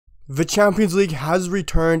The Champions League has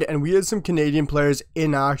returned and we had some Canadian players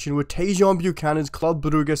in action, with Tajon Buchanan's Club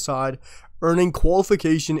Brugge side earning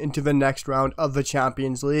qualification into the next round of the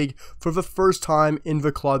Champions League for the first time in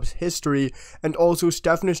the club's history, and also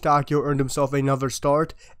Scott Arfield earned himself another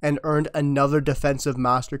start and earned another defensive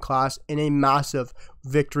masterclass in a massive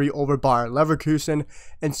victory over Bayer Leverkusen,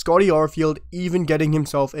 and Scott Arfield even getting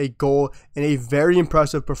himself a goal in a very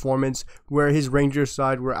impressive performance where his Rangers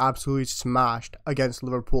side were absolutely smashed against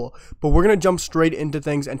Liverpool. But we're going to jump straight into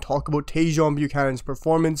things and talk about Tajon Buchanan's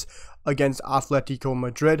performance against Atletico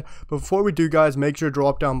Madrid. But before we do, guys, make sure to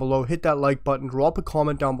drop down below, hit that like button, drop a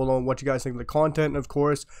comment down below on what you guys think of the content, and of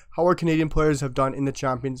course how our Canadian players have done in the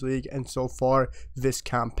Champions League and so far this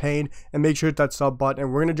campaign, and make sure to hit that sub button.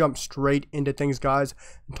 And we're going to jump straight into things, guys,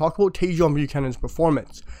 and talk about Tajon Buchanan's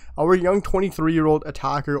performance. Our young 23-year-old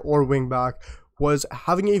attacker or wingback was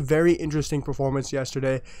having a very interesting performance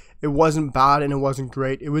yesterday. It wasn't bad and it wasn't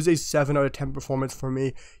great. It was a 7 out of 10 performance for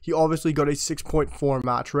me. He obviously got a 6.4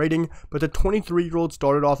 match rating, but the 23-year-old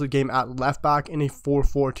started off the game at left back in a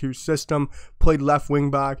 4-4-2 system, played left wing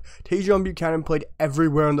back. Tajon Buchanan played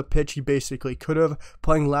everywhere on the pitch he basically could have,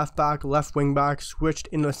 playing left back, left wing back, switched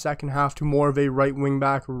in the second half to more of a right wing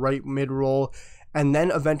back, right mid role, and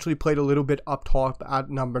then eventually played a little bit up top at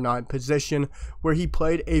number 9 position, where he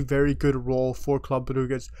played a very good role for Club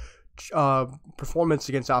Brugge's performance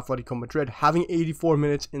against Atletico Madrid. Having 84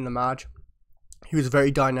 minutes in the match, he was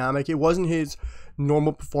very dynamic. It wasn't his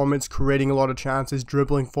normal performance, creating a lot of chances,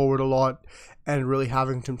 dribbling forward a lot, and really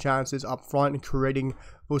having some chances up front and creating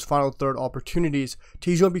those final third opportunities.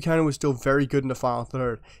 Tajon Buchanan was still very good in the final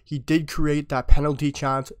third. He did create that penalty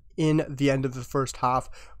chance in the end of the first half,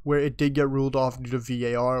 where it did get ruled off due to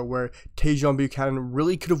VAR, where Tajon Buchanan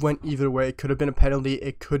really could have went either way. It could have been a penalty,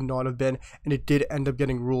 it could not have been, and it did end up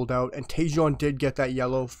getting ruled out. And Tajon did get that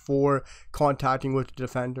yellow for contacting with the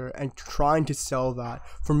defender and trying to sell that.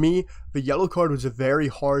 For me, the yellow card was very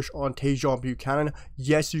harsh on Tajon Buchanan.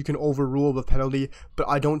 Yes, you can overrule the penalty, but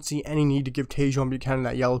I don't see any need to give Tajon Buchanan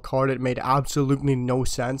that yellow card. It made absolutely no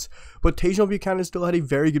sense. But Tajon Buchanan still had a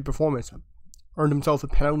very good performance. Earned himself a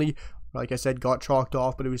penalty, like I said, got chalked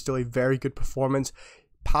off, but it was still a very good performance.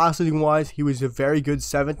 Passing wise, he was a very good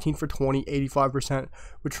 17 for 20, 85%,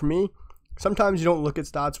 which for me, sometimes you don't look at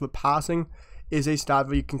stats, but passing is a stat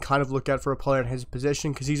that you can kind of look at for a player in his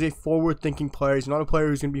position, because he's a forward-thinking player. He's not a player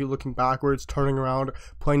who's going to be looking backwards, turning around,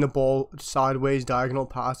 playing the ball sideways, diagonal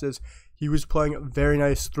passes. He was playing very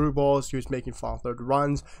nice through balls. He was making final third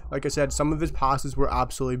runs. Like I said, some of his passes were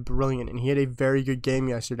absolutely brilliant, and he had a very good game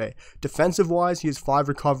yesterday. Defensive-wise, he has 5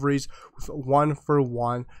 recoveries with 1 for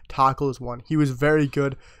 1, tackles 1. He was very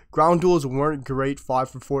good. Ground duels weren't great, 5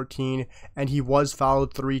 for 14, and he was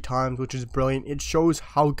fouled 3 times, which is brilliant. It shows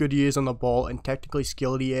how good he is on the ball and technically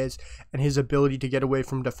skilled he is, and his ability to get away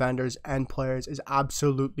from defenders and players is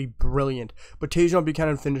absolutely brilliant. But Tajon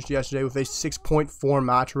Buchanan finished yesterday with a 6.4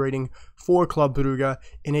 match rating for Club Brugge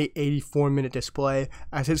in a 84-minute display,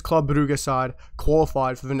 as his Club Brugge side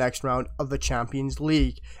qualified for the next round of the Champions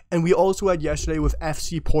League. And we also had yesterday with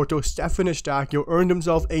FC Porto, Scott Arfield earned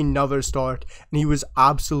himself another start, and he was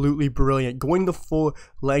absolutely brilliant, going the full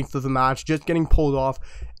length of the match, just getting pulled off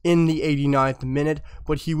in the 89th minute,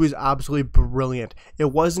 but he was absolutely brilliant.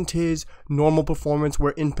 It wasn't his normal performance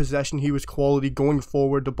where in possession he was quality, going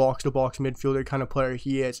forward, the box-to-box midfielder kind of player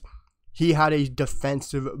he is. He had a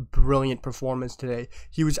defensive, brilliant performance today.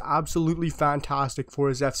 He was absolutely fantastic for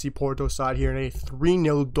his FC Porto side here in a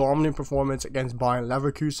 3-0 dominant performance against Bayer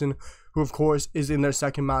Leverkusen, who of course is in their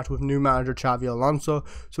second match with new manager Xabi Alonso.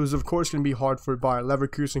 So it's of course going to be hard for Bayer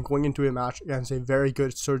Leverkusen going into a match against a very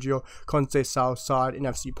good Sergio Conceição side in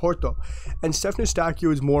FC Porto. And Scott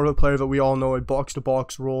Arfield is more of a player that we all know, a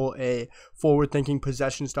box-to-box role, a forward-thinking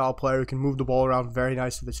possession style player who can move the ball around very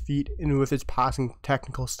nice with his feet and with his passing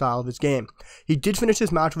technical style of his game. He did finish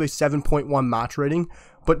his match with a 7.1 match rating,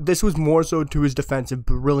 but this was more so to his defensive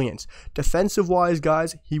brilliance. Defensive-wise,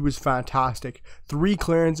 guys, he was fantastic. 3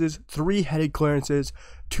 clearances, 3 headed clearances,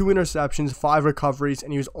 2 interceptions, 5 recoveries,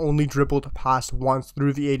 and he was only dribbled past once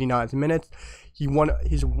through the 89th minute. He won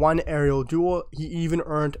his 1 aerial duel. He even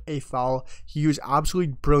earned a foul. He was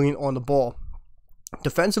absolutely brilliant on the ball.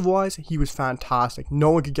 Defensive-wise, he was fantastic.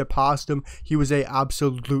 No one could get past him. He was an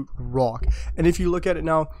absolute rock. And if you look at it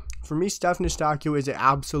now, for me, Scott Arfield is an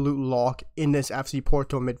absolute lock in this FC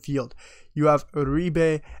Porto midfield. You have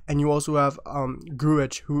Uribe, and you also have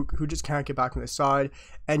Grujic, who just can't get back on the side.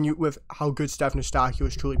 And you with how good Scott Arfield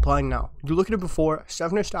is truly playing now. You look at it before,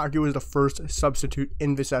 Scott Arfield was the first substitute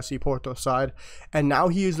in this FC Porto side, and now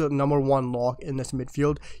he is the #1 lock in this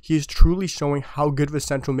midfield. He is truly showing how good of a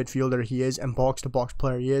central midfielder he is and box-to-box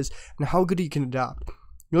player he is, and how good he can adapt.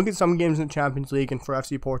 You look at some games in the Champions League, and for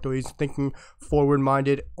FC Porto, he's thinking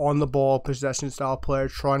forward-minded, on the ball, possession-style player,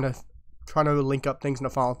 trying to link up things in the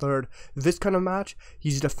final third. This kind of match,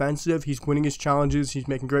 he's defensive, he's winning his challenges, he's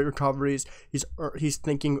making great recoveries, he's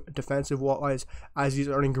thinking defensive-wise as he's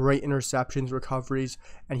earning great interceptions, recoveries,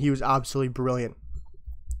 and he was absolutely brilliant.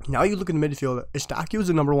 Now you look at the midfield, Eustaquio is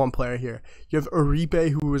the number one player here. You have Uribe,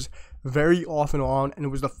 who was very off and on, and it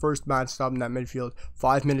was the first man sub in that midfield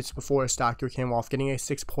 5 minutes before Eustaquio came off, getting a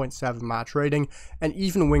 6.7 match rating. And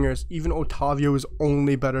even wingers, even Otavio is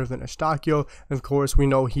only better than Eustaquio, and of course we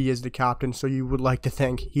know he is the captain, so you would like to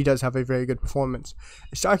think he does have a very good performance.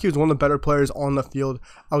 Eustaquio is one of the better players on the field,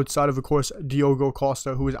 outside of course Diogo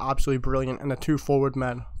Costa, who is absolutely brilliant, and the two forward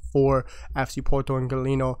men for FC Porto and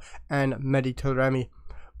Galeno and Mehdi Taremi.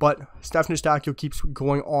 But Stefan Eustaquio keeps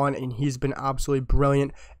going on, and he's been absolutely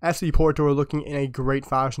brilliant. FC Porto are looking in a great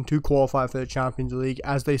fashion to qualify for the Champions League,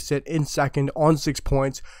 as they sit in second on 6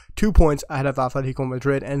 points, 2 points ahead of Atletico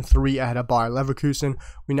Madrid and 3 ahead of Bayer Leverkusen.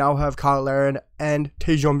 We now have Kyle Larin and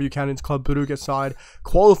Tajon Buchanan's club Brugge side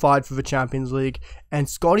qualified for the Champions League, and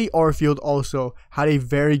Scotty Arfield also had a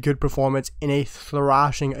very good performance in a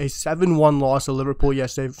thrashing, a 7-1 loss to Liverpool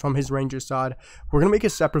yesterday from his Rangers side. We're going to make a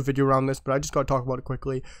separate video around this, but I just got to talk about it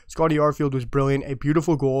quickly. Scotty Arfield was brilliant, a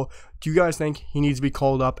beautiful goal. Do you guys think he needs to be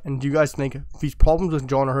called up? And do you guys think these problems with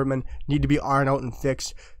John Herman need to be ironed out and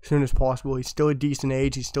fixed as soon as possible? He's still a decent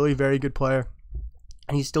age, he's still a very good player,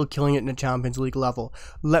 and he's still killing it in the Champions League level.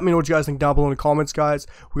 Let me know what you guys think down below in the comments, guys.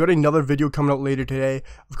 We got another video coming out later today.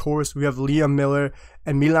 Of course, we have Liam Miller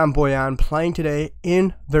and Milan Bojan playing today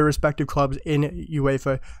in their respective clubs in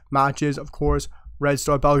UEFA matches. Of course, Red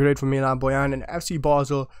Star Belgrade for Milan Bojan and FC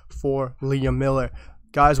Basel for Liam Miller.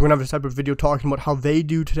 Guys, we're going to have a separate video talking about how they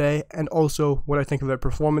do today and also what I think of their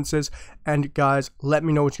performances. And guys, let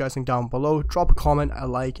me know what you guys think down below. Drop a comment, a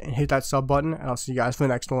like, and hit that sub button. And I'll see you guys for the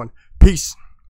next one. Peace.